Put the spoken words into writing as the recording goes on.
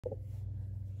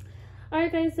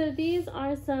Alright guys, so these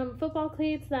are some football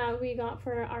cleats that we got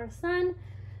for our son.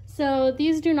 So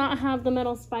these do not have the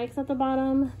metal spikes at the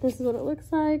bottom. This is what it looks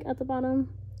like at the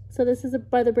bottom. So this is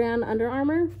by the brand Under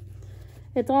Armour.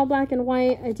 It's all black and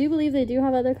white. I do believe they do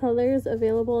have other colors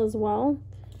available as well.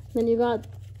 Then you got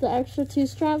the extra 2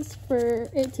 straps for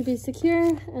it to be secure,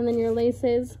 and then your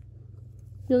laces.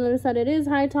 You'll notice that it is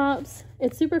high tops.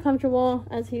 It's super comfortable,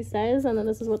 as he says, and then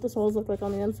this is what the soles look like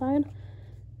on the inside.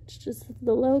 It's just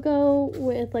the logo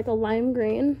with like a lime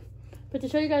green. But to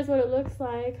show you guys what it looks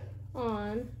like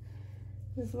on,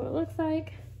 this is what it looks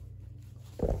like.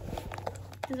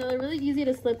 So they're really easy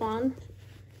to slip on.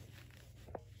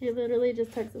 He literally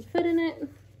just tucks his foot in it,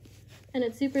 and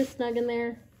it's super snug in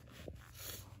there.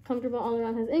 Comfortable all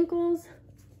around his ankles.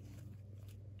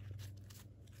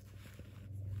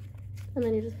 And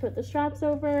then you just put the straps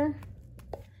over.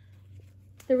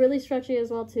 They're really stretchy as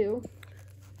well too.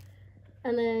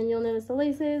 And then you'll notice the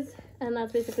laces, and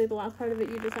that's basically the last part of it.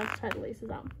 You just have to tie the laces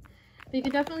out. But you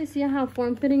can definitely see how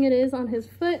form-fitting it is on his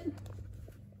foot.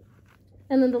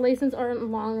 And then the laces aren't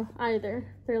long either.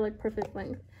 They're like perfect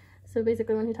length. So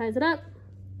basically when he ties it up,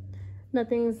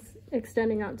 nothing's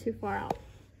extending out too far out.